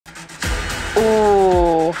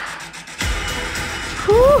Ooh.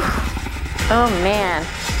 Whew. Oh man.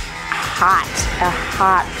 Hot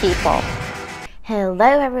people.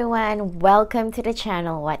 Hello everyone, welcome to the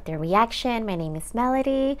channel What the Reaction. My name is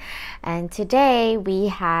Melody and today we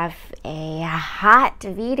have a hot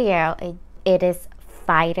video. It is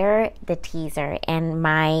Fighter, the teaser, and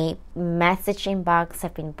my message inbox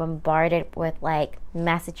have been bombarded with like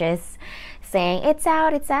messages saying it's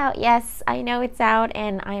out, yes, I know it's out,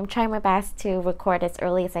 and I'm trying my best to record as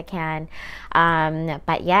early as I can,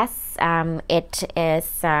 but yes, it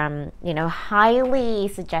is highly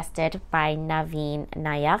suggested by Naveen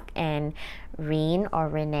Nayak and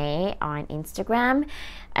Renee on Instagram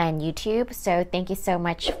and YouTube. So thank you so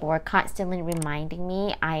much for constantly reminding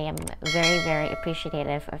me. I am very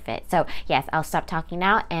appreciative of it. So yes, I'll stop talking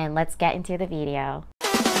now and let's get into the video.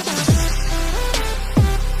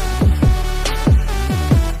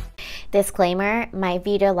 Disclaimer, my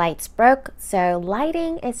video lights broke, so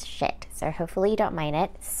lighting is shit, so hopefully you don't mind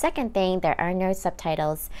it. Second thing, there are no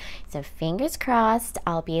subtitles, so fingers crossed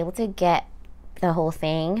I'll be able to get the whole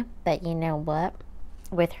thing. But you know what?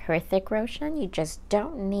 With Hrithik Roshan, you just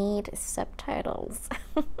don't need subtitles.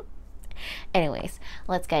 Anyways,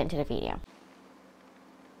 let's get into the video.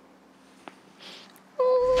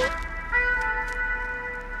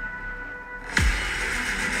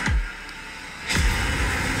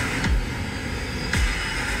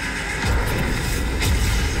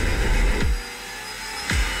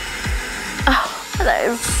 Oh, that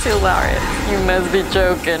is hilarious. You must be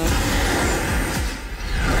joking.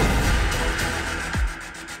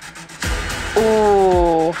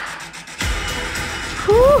 Ooh.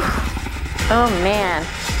 Whew. Oh man.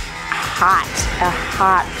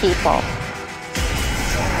 Hot people.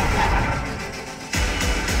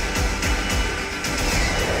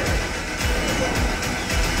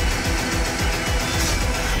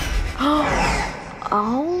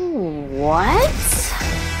 Oh, what?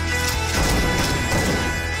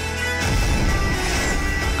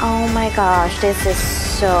 Oh my gosh, this is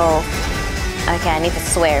so... Okay, I need to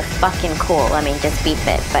swear, fucking cool. I mean, just beep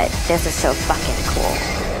it, but this is so fucking cool.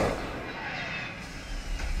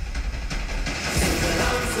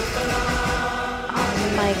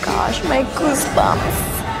 Oh my gosh, my goosebumps.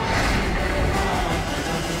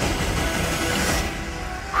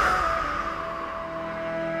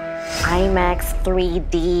 IMAX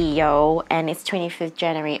 3D, yo, and it's 25th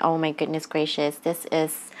January. Oh my goodness gracious, this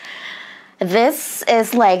is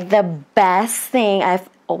like the best thing I've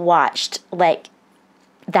watched. Like,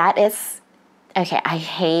 that is okay. I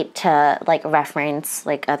hate to like reference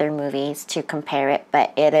like other movies to compare it,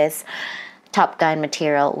 but it is Top Gun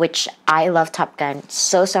material, which I love Top Gun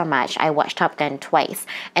so much. I watched Top Gun twice,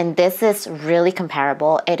 and this is really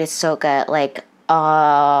comparable. It is so good. Like,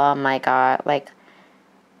 oh my god, like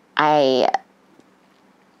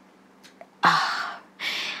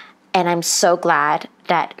and I'm so glad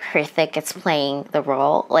that Hrithik is playing the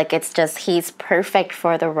role. Like, it's just, he's perfect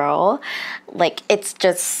for the role. Like, it's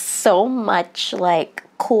just so much like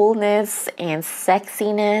coolness and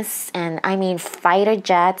sexiness. And I mean, fighter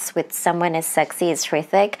jets with someone as sexy as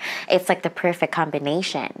Hrithik, it's like the perfect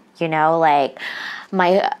combination, you know? Like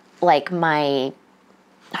my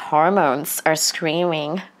hormones are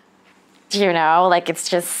screaming, you know? Like, it's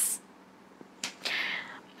just,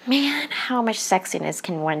 man, how much sexiness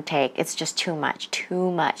can one take? It's just too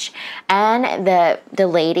much. And the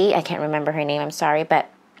lady, I can't remember her name, I'm sorry, but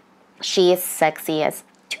she is sexy as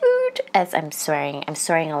toot, as I'm swearing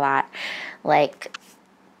a lot. Like,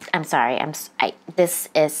 I'm sorry, this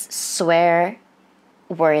is swear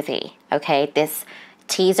worthy, okay? This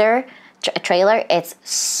teaser, trailer, it's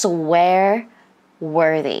swear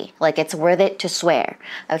worthy. Like, it's worth it to swear,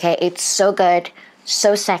 okay? It's so good,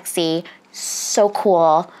 so sexy, so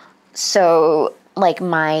cool. So like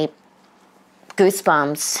my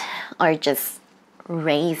goosebumps are just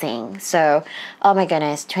raising. So oh my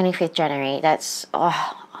goodness, 25th January, that's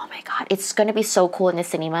oh my god, it's gonna be so cool in the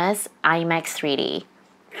cinemas. IMAX 3D.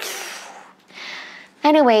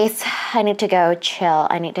 Anyways, I need to go chill.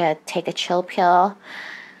 I need to take a chill pill.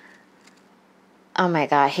 Oh my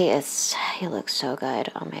god, he looks so good.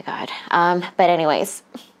 Oh my god. But anyways,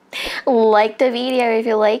 like the video if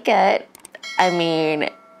you like it. I mean,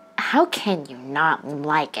 how can you not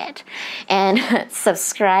like it? And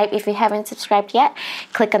subscribe if you haven't subscribed yet.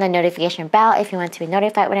 Click on the notification bell if you want to be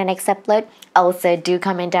notified when I next upload. Also, do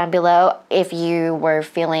comment down below if you were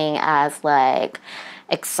feeling as like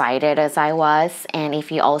excited as I was, and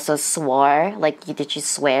if you also swore, like did you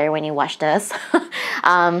swear when you watched this?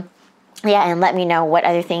 yeah, and let me know what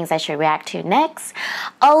other things I should react to next.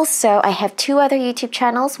 Also, I have 2 other YouTube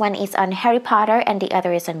channels. One is on Harry Potter and the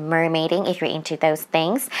other is on mermaiding, if you're into those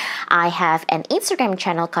things. I have an Instagram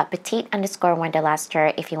channel called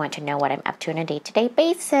petite_wanderluster if you want to know what I'm up to on a day-to-day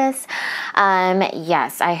basis.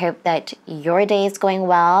 Yes, I hope that your day is going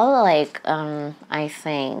well. Like, I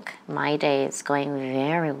think my day is going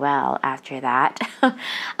very well after that.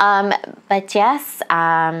 But yes,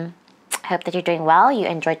 hope that you're doing well, you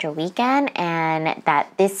enjoyed your weekend, and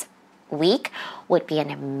that this week would be an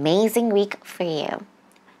amazing week for you.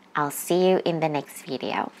 I'll see you in the next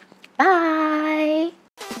video. Bye!